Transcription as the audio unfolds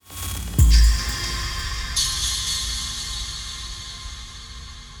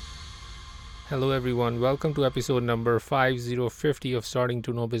Hello, everyone. Welcome to episode number 5050 of Starting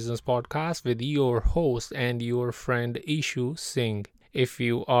to Know Business podcast with your host and your friend Ishu Singh. If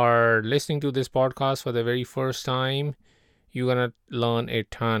you are listening to this podcast for the very first time, you're going to learn a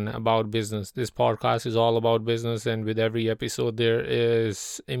ton about business. This podcast is all about business, and with every episode, there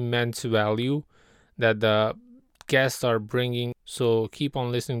is immense value that the guests are bringing. So keep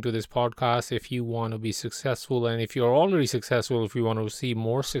on listening to this podcast if you want to be successful, and if you're already successful, if you want to see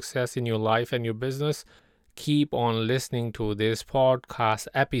more success in your life and your business, keep on listening to this podcast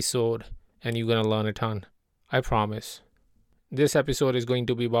episode and you're going to learn a ton. I promise. This episode is going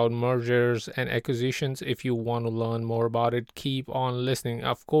to be about mergers and acquisitions. If you want to learn more about it, keep on listening.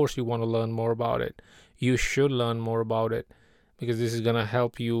 Of course, you want to learn more about it. You should learn more about it because this is going to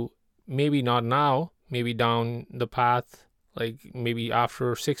help you, maybe not now, maybe down the path, like maybe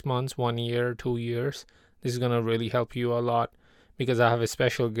after 6 months, 1 year, 2 years. This is going to really help you a lot because I have a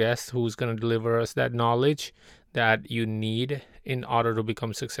special guest who's going to deliver us that knowledge that you need in order to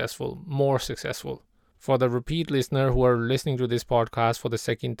become successful, more successful. For the repeat listener who are listening to this podcast for the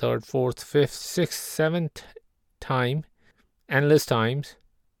second, third, fourth, fifth, sixth, seventh time, endless times,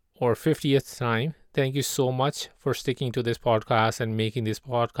 or 50th time, thank you so much for sticking to this podcast and making this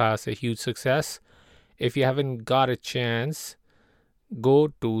podcast a huge success. If you haven't got a chance, go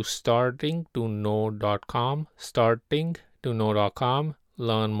to startingtoknow.com, startingtoknow.com,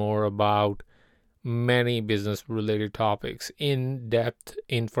 learn more about many business related topics, in-depth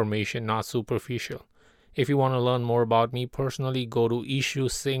information, not superficial. If you want to learn more about me personally, go to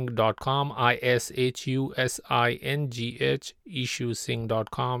ishusingh.com, ishusingh,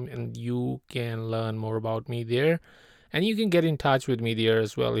 ishusingh.com, and you can learn more about me there. And you can get in touch with me there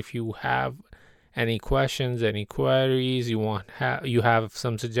as well if you have any questions, any queries, you have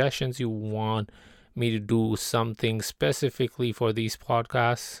some suggestions, you want me to do something specifically for these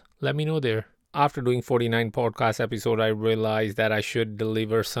podcasts, let me know there. After doing 49 podcast episode, I realized that I should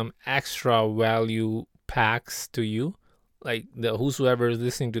deliver some extra value packs to you. Like whosoever is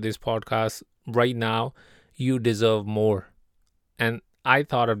listening to this podcast right now, you deserve more. And I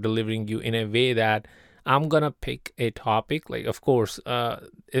thought of delivering you in a way that I'm going to pick a topic. Like, of course,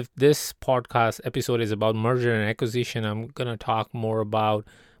 if this podcast episode is about merger and acquisition, I'm going to talk more about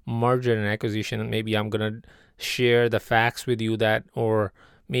merger and acquisition. And maybe I'm going to share the facts with you that, or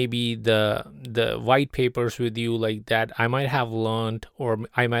maybe the white papers with you, like that I might have learned, or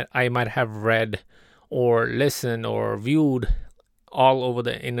I might have read or listened or viewed all over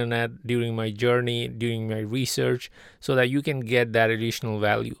the internet during my journey, during my research, so that you can get that additional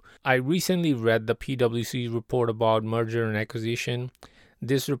value. I recently read the PwC report about merger and acquisition.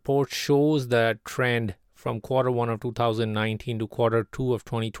 This report shows the trend from Q1 of 2019 to Q2 of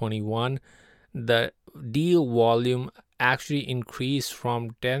 2021. The deal volume actually increased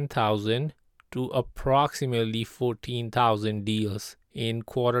from 10,000 to approximately 14,000 deals in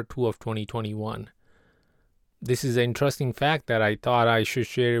Q2 of 2021. This is an interesting fact that I thought I should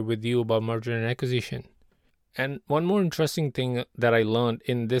share with you about merger and acquisition. And one more interesting thing that I learned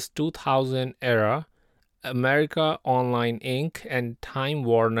in this 2000 era, America Online Inc. and Time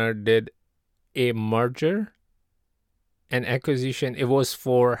Warner did a merger and acquisition. It was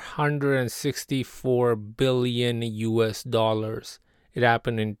for 164 billion US dollars. It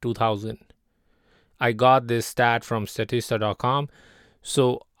happened in 2000. I got this stat from Statista.com.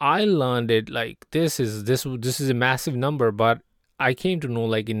 So I learned it like this is a massive number, but I came to know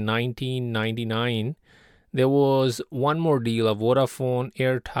like in 1999 there was one more deal of Vodafone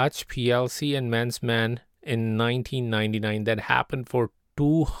AirTouch PLC and Mansman in 1999 that happened for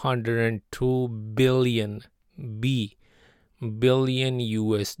 202 billion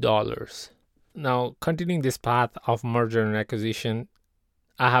US dollars. Now, continuing this path of merger and acquisition,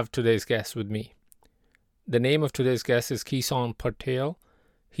 I have today's guest with me. The name of today's guest is Kishan Patel.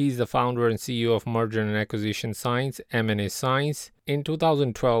 He's the founder and CEO of Merger and Acquisition Science, M&A Science. In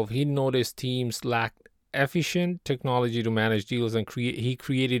 2012, he noticed teams lacked efficient technology to manage deals, and he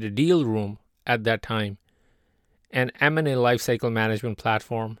created a deal room at that time, an M&A lifecycle management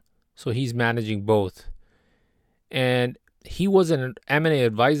platform. So he's managing both. And he was an M&A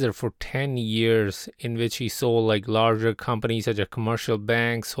advisor for 10 years, in which he sold like larger companies such as commercial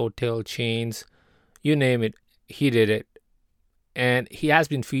banks, hotel chains, you name it, he did it. And he has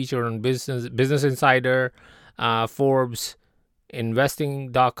been featured on Business Insider, Forbes,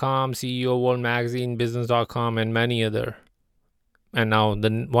 Investing.com, CEO World Magazine, Business.com, and many other. And now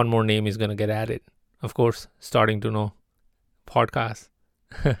one more name is going to get added. Of course, Starting to Know podcast.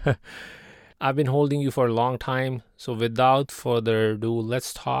 I've been holding you for a long time. So without further ado,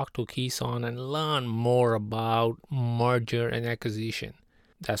 let's talk to Kishan and learn more about merger and acquisition.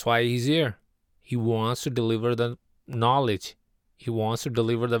 That's why he's here. He wants to deliver the knowledge. He wants to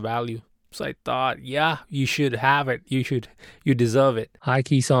deliver the value. So I thought, yeah, you should have it. You deserve it. Hi,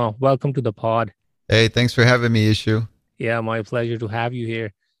 Kisan. Welcome to the pod. Hey, thanks for having me, Ishu. Yeah, my pleasure to have you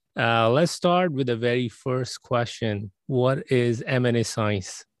here. Let's start with the very first question. What is M&A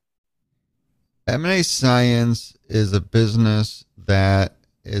Science? M&A Science is a business that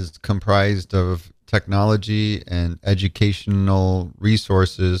is comprised of technology and educational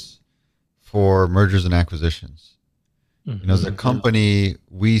resources for mergers and acquisitions. As a company,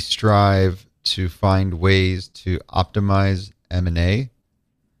 we strive to find ways to optimize M&A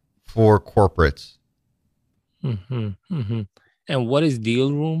for corporates. And what is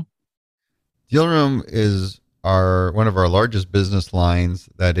Deal Room? Deal Room is one of our largest business lines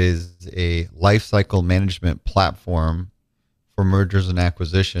that is a lifecycle management platform for mergers and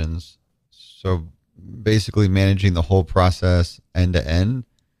acquisitions. So basically managing the whole process end to end,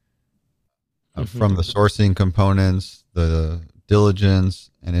 from the sourcing components, the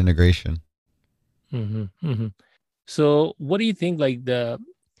diligence, and integration. So what do you think, like the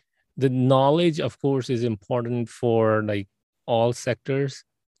knowledge, of course, is important for like all sectors.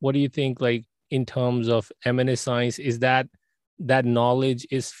 What do you think, like in terms of M&A Science, is that knowledge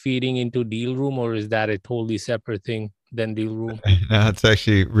is feeding into Deal Room, or is that a totally separate thing than Deal Room? No, it's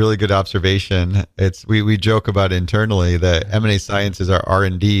actually really good observation. It's we joke about internally that M&A Science is our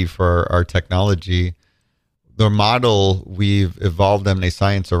R&D for our technology. The model we've evolved M&A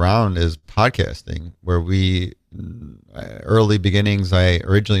Science around is podcasting, where early beginnings, I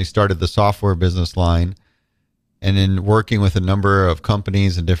originally started the software business line. And in working with a number of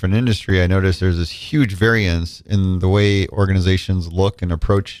companies in different industry, I noticed there's this huge variance in the way organizations look and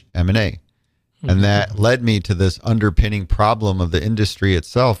approach M&A. And that led me to this underpinning problem of the industry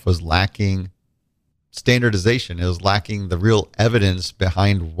itself was lacking standardization. It was lacking the real evidence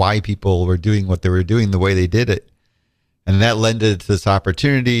behind why people were doing what they were doing the way they did it. And that led to this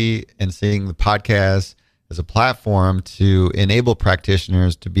opportunity and seeing the podcast as a platform to enable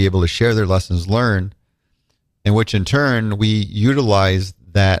practitioners to be able to share their lessons learned, in which in turn we utilize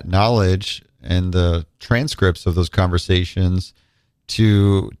that knowledge and the transcripts of those conversations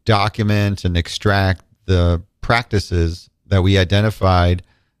to document and extract the practices that we identified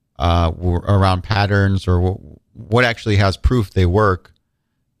around patterns or what actually has proof they work.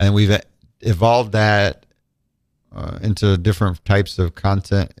 And we've evolved that into different types of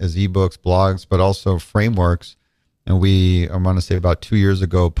content as ebooks, blogs, but also frameworks. And I want to say about 2 years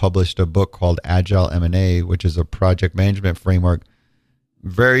ago, published a book called Agile M&A, which is a project management framework,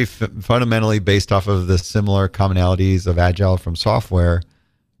 very fundamentally based off of the similar commonalities of Agile from software,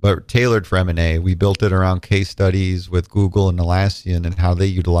 but tailored for M&A. We built it around case studies with Google and Atlassian and how they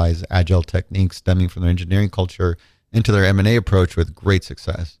utilize Agile techniques stemming from their engineering culture into their M&A approach with great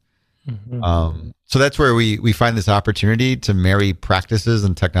success. So that's where we find this opportunity to marry practices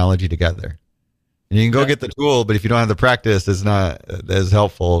and technology together. And you can go get the tool, but if you don't have the practice, it's not as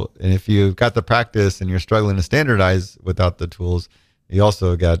helpful. And if you've got the practice and you're struggling to standardize without the tools, you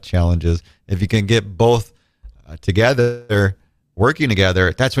also got challenges. If you can get both together, working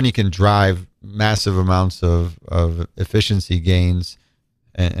together, that's when you can drive massive amounts of efficiency gains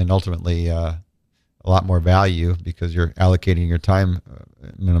and ultimately a lot more value because you're allocating your time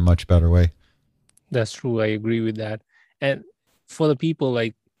in a much better way. That's true. I agree with that. And for the people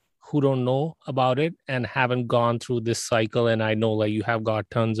like who don't know about it and haven't gone through this cycle, and I know like you have got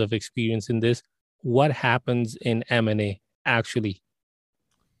tons of experience in this, what happens in M&A actually?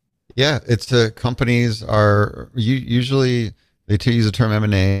 Yeah, it's companies are usually they use the term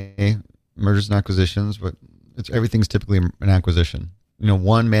M&A, mergers and acquisitions, but everything's typically an acquisition.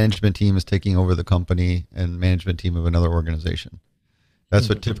 One management team is taking over the company and management team of another organization. That's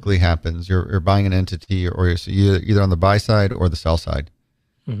what typically happens. You're buying an entity, or you're either on the buy side or the sell side.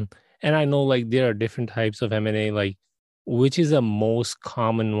 And I know like there are different types of M&A. Like, which is the most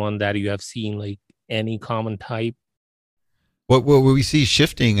common one that you have seen? Like any common type? What we see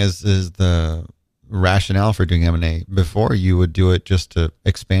shifting is the rationale for doing M&A. Before, you would do it just to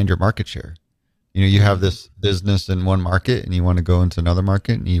expand your market share. You have this business in one market and you want to go into another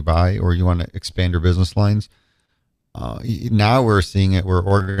market and you buy, or you want to expand your business lines. Now we're seeing it where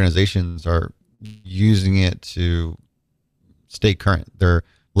organizations are using it to stay current. They're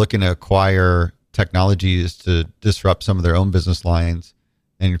looking to acquire technologies to disrupt some of their own business lines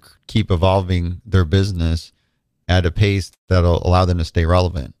and keep evolving their business at a pace that'll allow them to stay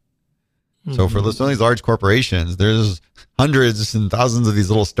relevant. So for some of these large corporations, there's hundreds and thousands of these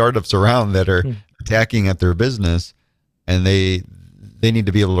little startups around that are attacking at their business, and they need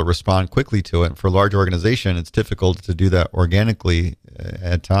to be able to respond quickly to it. And for a large organization, it's difficult to do that organically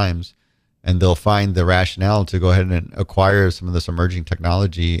at times. and they'll find the rationale to go ahead and acquire some of this emerging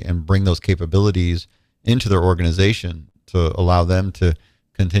technology and bring those capabilities into their organization to allow them to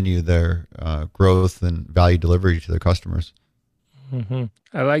continue their growth and value delivery to their customers.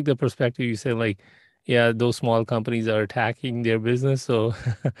 I like the perspective you said, like, yeah, those small companies are attacking their business, so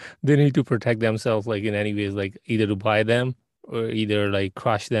they need to protect themselves, like in any ways, like either to buy them or either like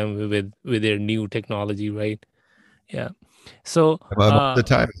crush them with their new technology, right? Yeah. So, Most of the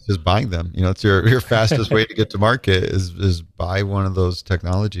time, it's just buying them. It's your fastest way to get to market is buy one of those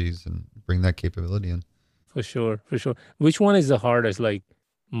technologies and bring that capability in. for sure, for sure. Which one is the hardest, like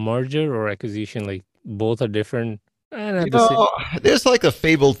merger or acquisition? Like both are different and You at the same. know, there's like a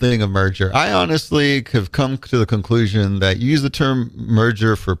fabled thing of merger. I honestly have come to the conclusion that you use the term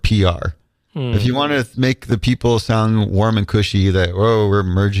merger for PR. If Hmm. you want to make the people sound warm and cushy that, oh, we're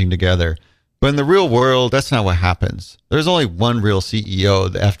merging together. But in the real world, that's not what happens. There's only one real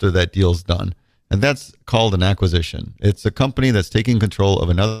CEO after that deal's done. And that's called an acquisition. It's a company that's taking control of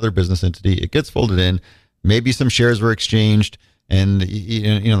another business entity. It gets folded in. Maybe some shares were exchanged and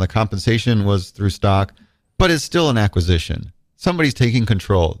the compensation was through stock, but it's still an acquisition. Somebody's taking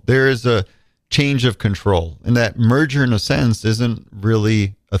control. There is a change of control. And that merger in a sense isn't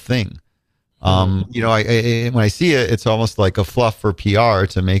really a thing. Hmm. When I see it, it's almost like a fluff for PR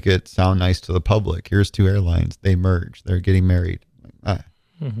to make it sound nice to the public. Here's two airlines. They merge. They're getting married. Ah.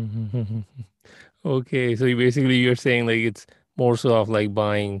 Okay, so you're saying like it's more so of like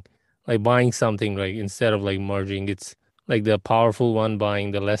buying something, right? Instead of like merging, it's like the powerful one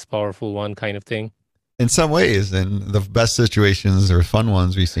buying the less powerful one kind of thing. In some ways, and the best situations or fun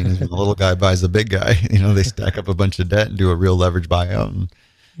ones we've seen is when the little guy buys the big guy. They stack up a bunch of debt and do a real leverage buyout, and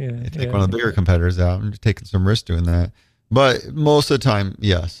Yeah, they take one yeah. of the bigger competitors out and taking some risk doing that. But most of the time,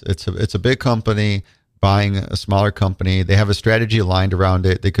 yes, it's a big company buying a smaller company. They have a strategy aligned around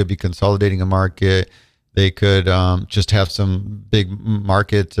it. They could be consolidating a market. They could just have some big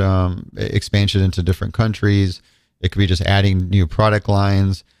market expansion into different countries. It could be just adding new product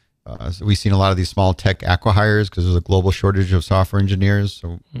lines. So we've seen a lot of these small tech acquihires because there's a global shortage of software engineers.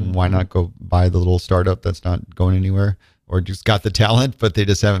 So why Hmm. not go buy the little startup that's not going anywhere or just got the talent, but they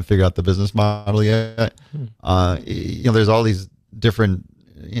just haven't figured out the business model yet? There's all these different.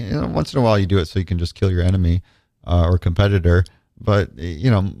 Once in a while you do it so you can just kill your enemy or competitor. But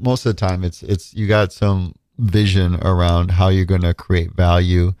most of the time it's you got some vision around how you're going to create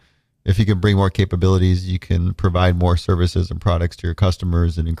value. If you can bring more capabilities, you can provide more services and products to your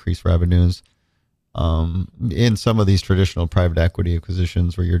customers and increase revenues. In some of these traditional private equity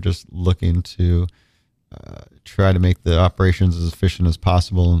acquisitions, where you're just looking to try to make the operations as efficient as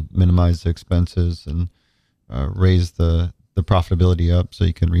possible, and minimize the expenses, and raise the profitability up, so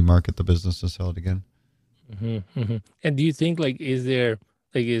you can remarket the business and sell it again. And do you think is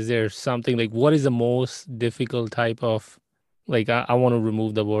there something like what is the most difficult type of like I want to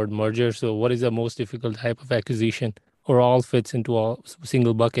remove the word merger. So what is the most difficult type of acquisition or all fits into all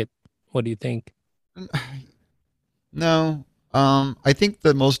single bucket? What do you think? No, I think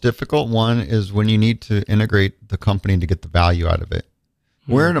the most difficult one is when you need to integrate the company to get the value out of it.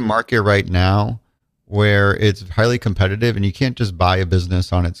 We're Hmm. in a market right now where it's highly competitive, and you can't just buy a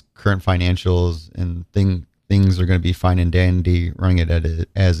business on its current financials and things are going to be fine and dandy running it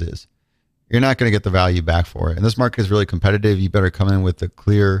as is. You're not going to get the value back for it. And this market is really competitive. You better come in with a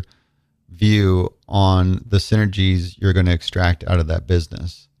clear view on the synergies you're going to extract out of that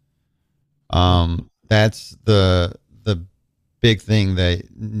business. That's the big thing that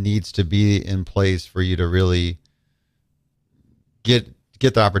needs to be in place for you to really get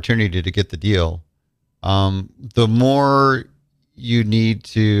get the opportunity to get the deal. The more you need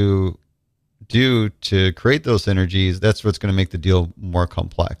to do to create those synergies, that's what's going to make the deal more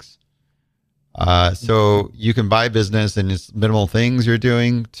complex. So you can buy business and it's minimal things you're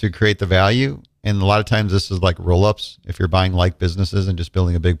doing to create the value. And a lot of times this is like roll ups. If you're buying like businesses and just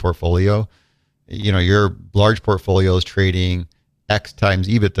building a big portfolio, your large portfolio is trading X times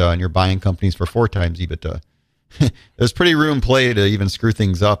EBITDA and you're buying companies for 4 times EBITDA. There's pretty room play to even screw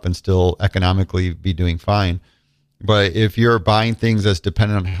things up and still economically be doing fine. But if you're buying things that's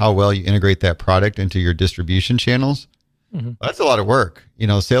dependent on how well you integrate that product into your distribution channels, Hmm. that's a lot of work.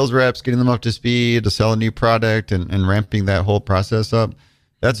 Sales reps, getting them up to speed to sell a new product and ramping that whole process up.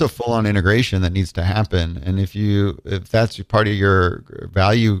 That's a full on integration that needs to happen. And if that's part of your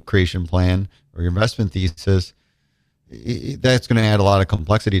value creation plan or your investment thesis, that's going to add a lot of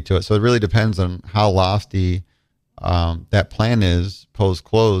complexity to it. So it really depends on how lofty that plan is post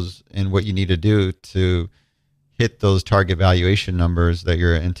close and what you need to do to hit those target valuation numbers that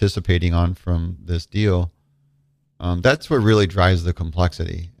you're anticipating on from this deal. That's what really drives the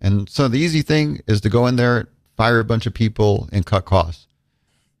complexity. And so the easy thing is to go in there, fire a bunch of people, and cut costs.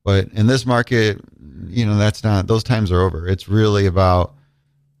 But in this market, that's not, those times are over. It's really about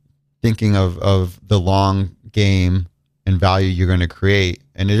thinking of the long game and value you're going to create.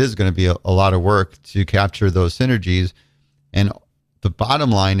 And it is going to be a lot of work to capture those synergies. And the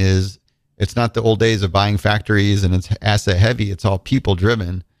bottom line is, it's not the old days of buying factories and it's asset heavy. It's all people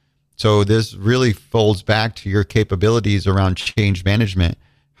driven. So this really folds back to your capabilities around change management,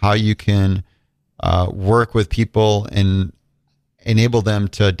 how you can work with people and enable them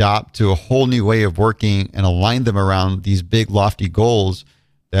to adopt to a whole new way of working and align them around these big lofty goals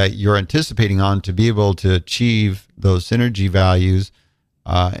that you're anticipating on to be able to achieve those synergy values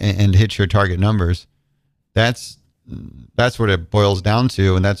and hit your target numbers. That's what it boils down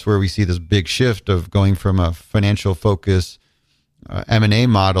to, and that's where we see this big shift of going from a financial focus M&A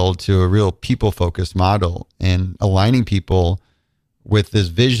model to a real people focused model, and aligning people with this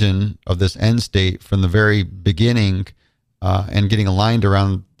vision of this end state from the very beginning, and getting aligned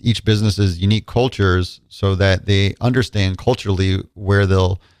around each business's unique cultures so that they understand culturally where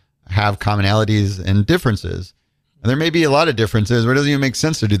they'll have commonalities and differences. And there may be a lot of differences where it doesn't even make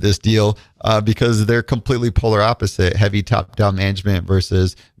sense to do this deal because they're completely polar opposite, heavy top-down management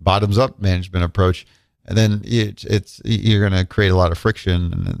versus bottoms-up management approach. And then you're going to create a lot of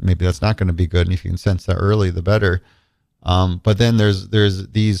friction, and maybe that's not going to be good. And if you can sense that early, the better. But then there's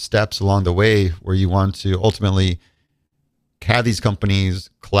these steps along the way where you want to ultimately have these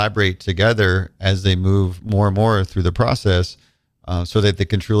companies collaborate together as they move more and more through the process, so that they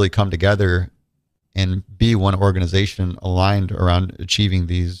can truly come together and be one organization aligned around achieving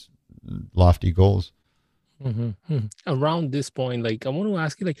these lofty goals. Mm-hmm. Around this point, I want to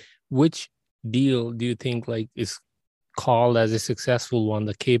ask you, which deal do you think is called as a successful one,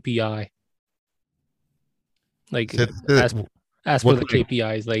 the KPI? As per the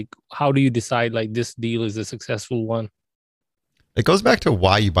KPIs, how do you decide this deal is a successful one? It goes back to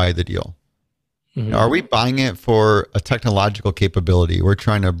why you buy the deal. Mm-hmm. Are we buying it for a technological capability? We're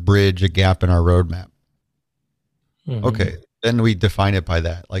trying to bridge a gap in our roadmap. Mm-hmm. Okay, then we define it by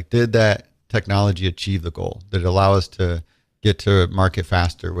that. Did that technology achieve the goal? Did it allow us to get to market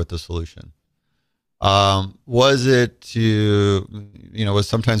faster with the solution? Was it was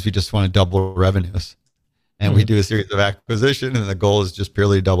sometimes we just want to double revenues, and we do a series of acquisition, and the goal is just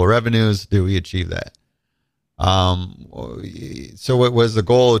purely double revenues. Do we achieve that? So it was the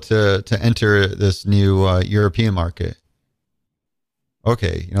goal to enter this new European market.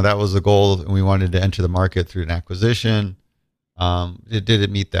 Okay, that was the goal, and we wanted to enter the market through an acquisition. Did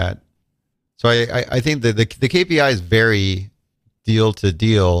it meet that? So I think that the KPIs vary deal to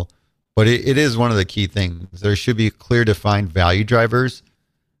deal, but it is one of the key things. There should be clear defined value drivers.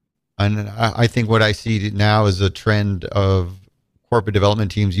 And I think what I see now is a trend of corporate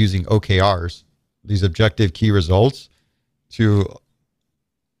development teams using OKRs, these objective key results, to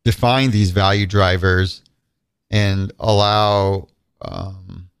define these value drivers and allow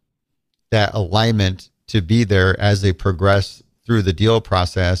that alignment to be there as they progress through the deal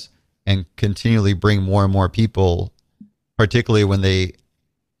process and continually bring more and more people, particularly when they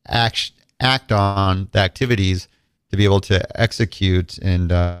act on the activities, to be able to execute and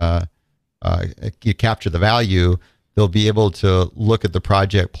capture the value. They'll be able to look at the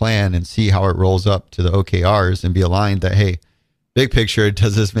project plan and see how it rolls up to the OKRs and be aligned that, hey, big picture,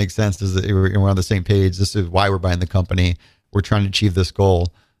 does this make sense? We're on the same page? This is why we're buying the company. We're trying to achieve this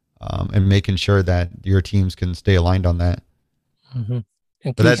goal, and making sure that your teams can stay aligned on that. Mm-hmm.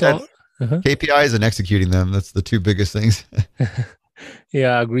 And but that's KPIs and executing them. That's the two biggest things.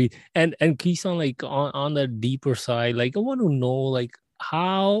 Yeah, I agree. And Keeson, on the deeper side, I want to know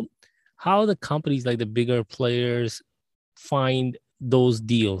how the companies, the bigger players, find those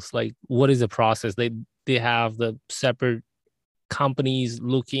deals. What is the process? They have the separate companies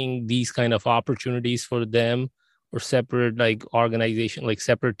looking these kind of opportunities for them, or separate organization,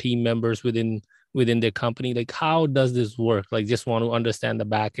 separate team members within their company. How does this work? Just want to understand the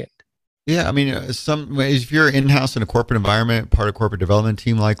back end. Yeah, I mean, if you're in-house in a corporate environment, part of corporate development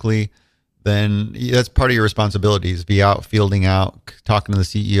team likely, then that's part of your responsibilities. Be out, fielding out, talking to the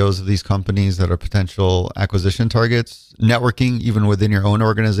CEOs of these companies that are potential acquisition targets, networking even within your own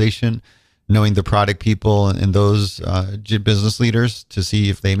organization, knowing the product people and those business leaders to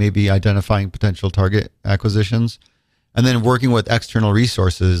see if they may be identifying potential target acquisitions. And then working with external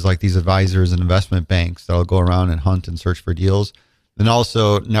resources like these advisors and investment banks that'll go around and hunt and search for deals. Then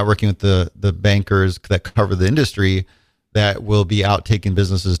also networking with the bankers that cover the industry that will be out taking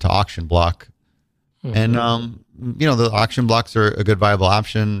businesses to auction block. And Mm-hmm. the auction blocks are a good viable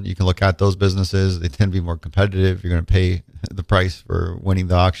option. You can look at those businesses. They tend to be more competitive. You're going to pay the price for winning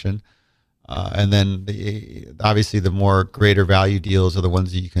the auction. And then obviously the more greater value deals are the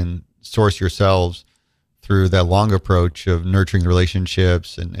ones that you can source yourselves through that long approach of nurturing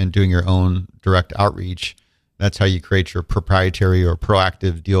relationships and doing your own direct outreach. That's how you create your proprietary or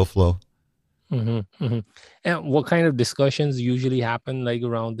proactive deal flow. Mm-hmm. Mm-hmm. And what kind of discussions usually happen like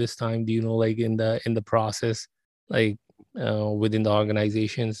around this time? Do you know, like in the process, like within the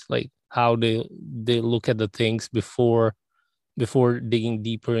organizations, like how they look at the things before digging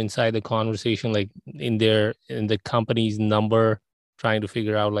deeper inside the conversation, like in the company's number, trying to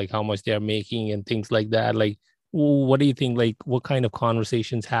figure out like how much they are making and things like that. Like, what do you think? Like, what kind of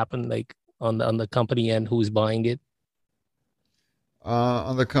conversations happen like on the company end who's buying it?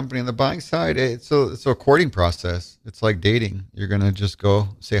 On the company on the buying side, it's a courting process. It's like dating. You're gonna just go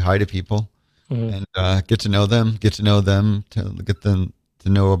say hi to people Mm-hmm. and get to know them, to get them to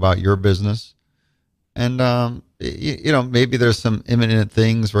know about your business. And maybe there's some imminent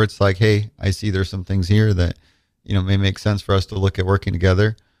things where it's like, hey, I see there's some things here that may make sense for us to look at working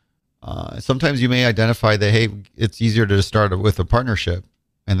together. Sometimes you may identify that, hey, it's easier to start with a partnership,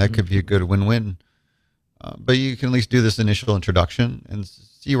 and that could be a good win-win. But you can at least do this initial introduction and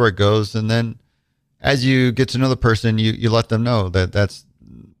see where it goes, and then as you get to know the person, you let them know that that's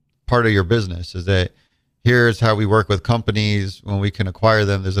part of your business. Is that here's how we work with companies when we can acquire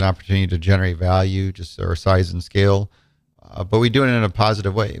them. There's an opportunity to generate value, just our size and scale. But we do it in a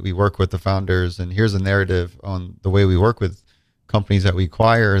positive way. We work with the founders, and here's a narrative on the way we work with companies that we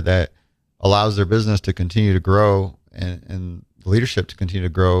acquire that allows their business to continue to grow and the leadership to continue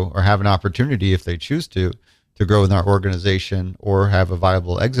to grow or have an opportunity if they choose to grow in our organization or have a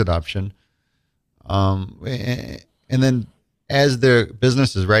viable exit option. And then as their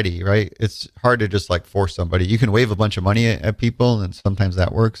business is ready, right? It's hard to just like force somebody. You can wave a bunch of money at people, and sometimes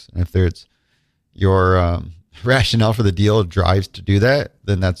that works. And if there's your rationale for the deal drives to do that,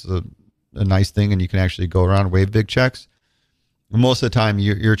 then that's a nice thing, and you can actually go around and wave big checks. Most of the time,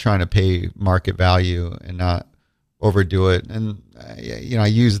 you're trying to pay market value and not overdo it. And I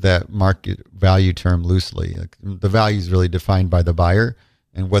use that market value term loosely. Like, the value is really defined by the buyer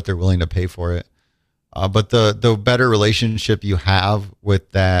and what they're willing to pay for it. But the better relationship you have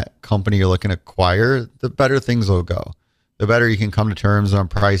with that company you're looking to acquire, the better things will go. The better you can come to terms on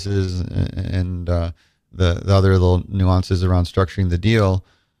prices and the other little nuances around structuring the deal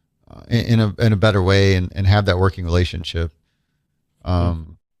in a better way and have that working relationship.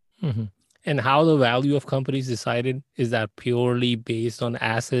 Um, Mm-hmm. And how the value of companies decided, is that purely based on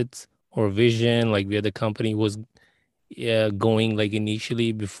assets or vision, like where the company was going like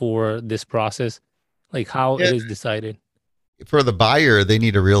initially before this process, like how yeah, it is decided? for the buyer, they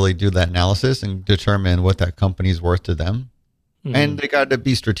need to really do that analysis and determine what that company's worth to them. Mm-hmm. And they got to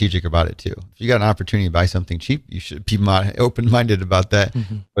be strategic about it too. If you got an opportunity to buy something cheap, you should be open-minded about that.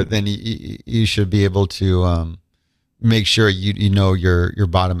 Mm-hmm. But then you should be able to make sure you know your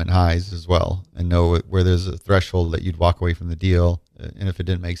bottom and highs as well, and know where there's a threshold that you'd walk away from the deal, and if it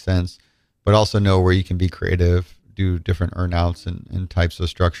didn't make sense. But also know where you can be creative, do different earnouts and types of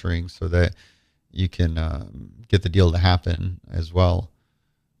structuring so that you can get the deal to happen as well.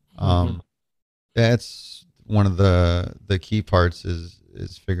 Mm-hmm. Um, that's one of the key parts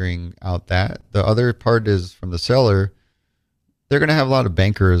is figuring out that. The other part is from the seller. They're going to have a lot of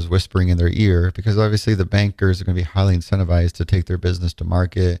bankers whispering in their ear because obviously the bankers are going to be highly incentivized to take their business to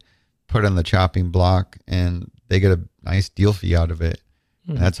market, put on the chopping block, and they get a nice deal fee out of it.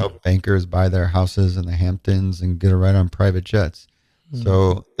 And Mm-hmm. that's how bankers buy their houses in the Hamptons and get a ride on private jets.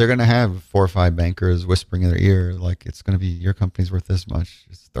 So they're going to have 4 or 5 bankers whispering in their ear, like, it's going to be, your company's worth this much.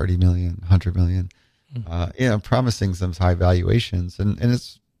 It's 30 million, 100 million. Promising some high valuations. And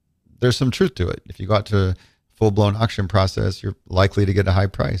there's some truth to it. If you go out to a full blown auction process, you're likely to get a high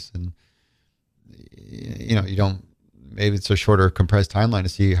price. And, you don't, maybe it's a shorter compressed timeline to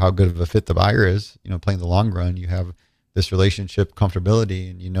see how good of a fit the buyer is. Playing the long run, you have this relationship comfortability,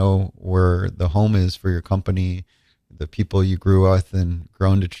 and you know where the home is for your company, the people you grew with and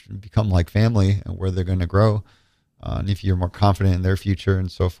grown to become like family, and where they're going to grow. And if you're more confident in their future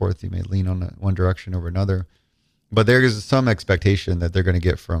and so forth, you may lean on one direction over another. But there is some expectation that they're going to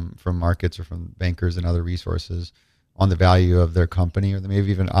get from markets or from bankers and other resources on the value of their company, or they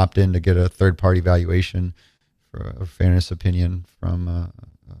maybe even opt in to get a third party valuation for a fairness opinion from a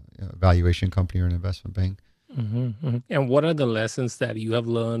valuation company or an investment bank. Mm-hmm. Mm-hmm. And what are the lessons that you have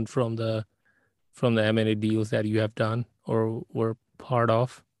learned from the M&A deals that you have done or were part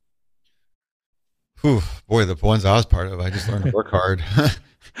of? Whew, boy, the ones I was part of, I just learned to work hard.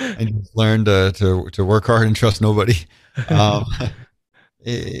 and you learn to work hard and trust nobody. Um,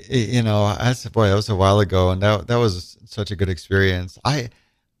 boy, that was a while ago, and that was such a good experience. I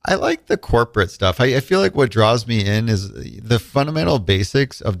like the corporate stuff. I feel like what draws me in is the fundamental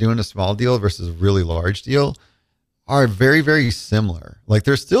basics of doing a small deal versus a really large deal are very, very similar. Like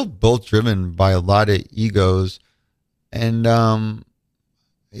they're still both driven by a lot of egos, and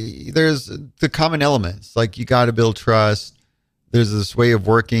there's the common elements. Like you got to build trust. There's this way of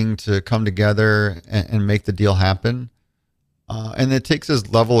working to come together and make the deal happen. And it takes this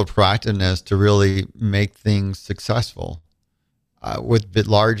level of proactiveness to really make things successful. With bit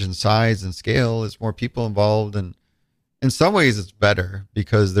large in size and scale, there's more people involved, and in some ways, it's better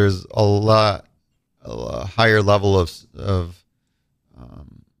because there's a higher level of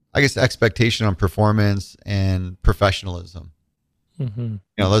I guess expectation on performance and professionalism. Mm-hmm.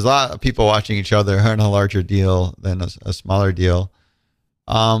 There's a lot of people watching each other on a larger deal than a smaller deal.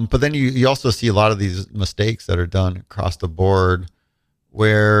 But then you also see a lot of these mistakes that are done across the board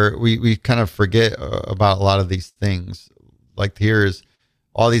where we kind of forget about a lot of these things. Like here's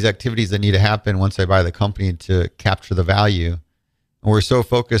all these activities that need to happen once I buy the company to capture the value. And we're so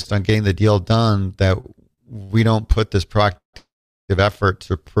focused on getting the deal done that we don't put this proactive effort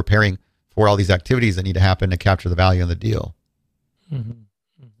to preparing for all these activities that need to happen to capture the value in the deal. Mm-hmm.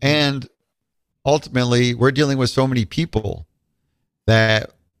 Mm-hmm. And ultimately, we're dealing with so many people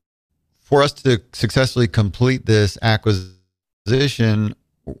that for us to successfully complete this acquisition,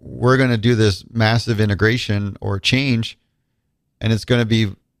 we're going to do this massive integration or change. And it's going to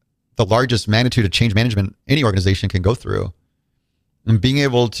be the largest magnitude of change management any organization can go through. And being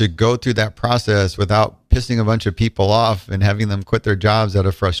able to go through that process without pissing a bunch of people off and having them quit their jobs out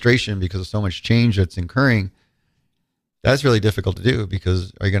of frustration because of so much change that's incurring, that's really difficult to do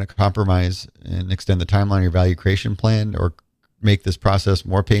because are you going to compromise and extend the timeline of your value creation plan or make this process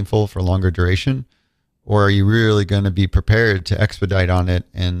more painful for longer duration? Or are you really going to be prepared to expedite on it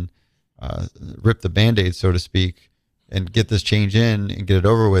and rip the Band-Aid, so to speak, and get this change in and get it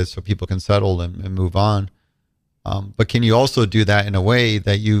over with so people can settle and move on? But can you also do that in a way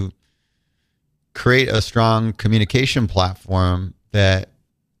that you create a strong communication platform that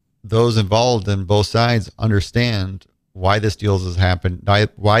those involved in both sides understand why this deal is happening,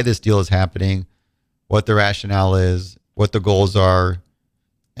 what the rationale is, what the goals are,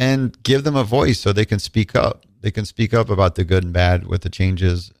 and give them a voice so they can speak up. They can speak up about the good and bad with the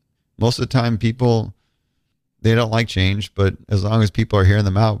changes. Most of the time, people, they don't like change, but as long as people are hearing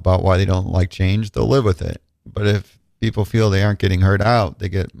them out about why they don't like change, they'll live with it. But if people feel they aren't getting heard out, they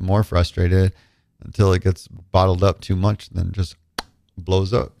get more frustrated until it gets bottled up too much, then just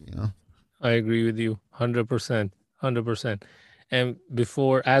blows up, I agree with you 100%. 100%. And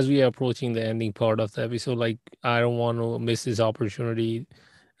before, as we are approaching the ending part of the episode, like I don't want to miss this opportunity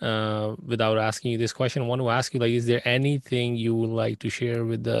without asking you this question. I want to ask you, like, is there anything you would like to share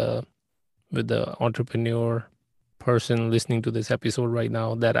with the entrepreneur person listening to this episode right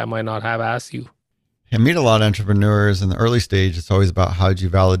now that I might not have asked you? I meet a lot of entrepreneurs in the early stage. It's always about how did you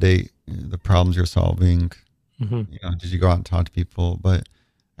validate the problems you're solving? Mm-hmm. Did you go out and talk to people? But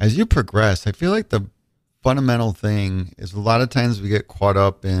as you progress, I feel like the fundamental thing is a lot of times we get caught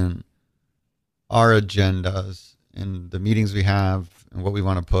up in our agendas and the meetings we have and what we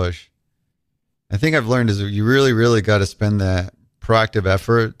want to push. I think I've learned is that you really, really got to spend that proactive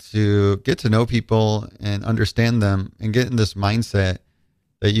effort to get to know people and understand them and get in this mindset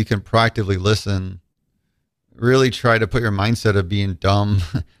that you can proactively listen. Really try to put your mindset of being dumb,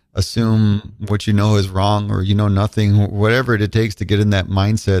 assume what you know is wrong or you know nothing, whatever it takes to get in that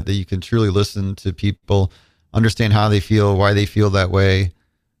mindset that you can truly listen to people, understand how they feel, why they feel that way,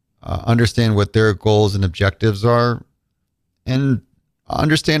 understand what their goals and objectives are, and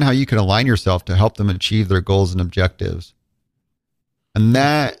understand how you can align yourself to help them achieve their goals and objectives. And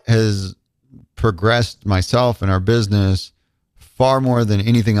that has progressed myself and our business far more than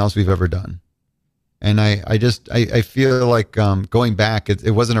anything else we've ever done. And I feel like going back,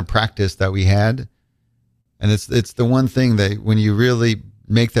 it wasn't a practice that we had. And it's the one thing that when you really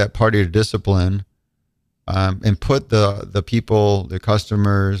make that part of your discipline and put the people, the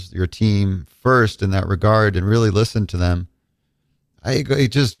customers, your team first in that regard and really listen to them,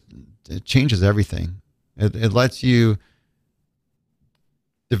 it changes everything. It lets you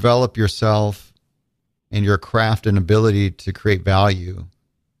develop yourself and your craft and ability to create value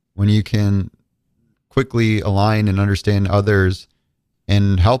when you can quickly align and understand others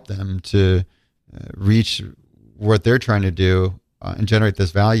and help them to reach what they're trying to do and generate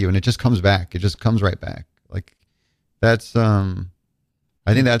this value. And it just comes back. It just comes right back. Like that's, I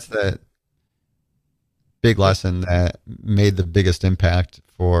think that's big lesson that made the biggest impact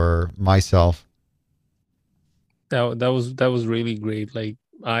for myself. That was really great. Like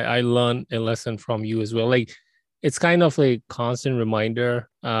I learned a lesson from you as well. Like it's kind of a constant reminder,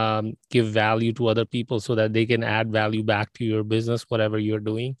 give value to other people so that they can add value back to your business, whatever you're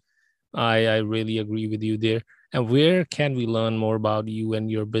doing. I really agree with you there. And where can we learn more about you and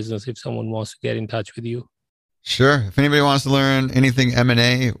your business if someone wants to get in touch with you? Sure. If anybody wants to learn anything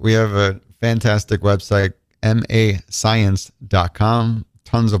M&A, we have a fantastic website, mascience.com.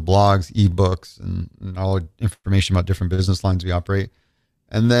 Tons of blogs, ebooks, and all information about different business lines we operate.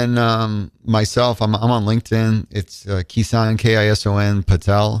 And then myself, I'm on LinkedIn. It's Kison, Kison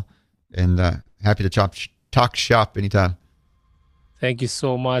Patel, and happy to talk shop anytime. Thank you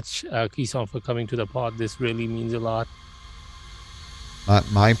so much, Kison, for coming to the pod. This really means a lot.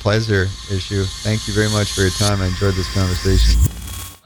 My pleasure, Issue. Thank you very much for your time. I enjoyed this conversation.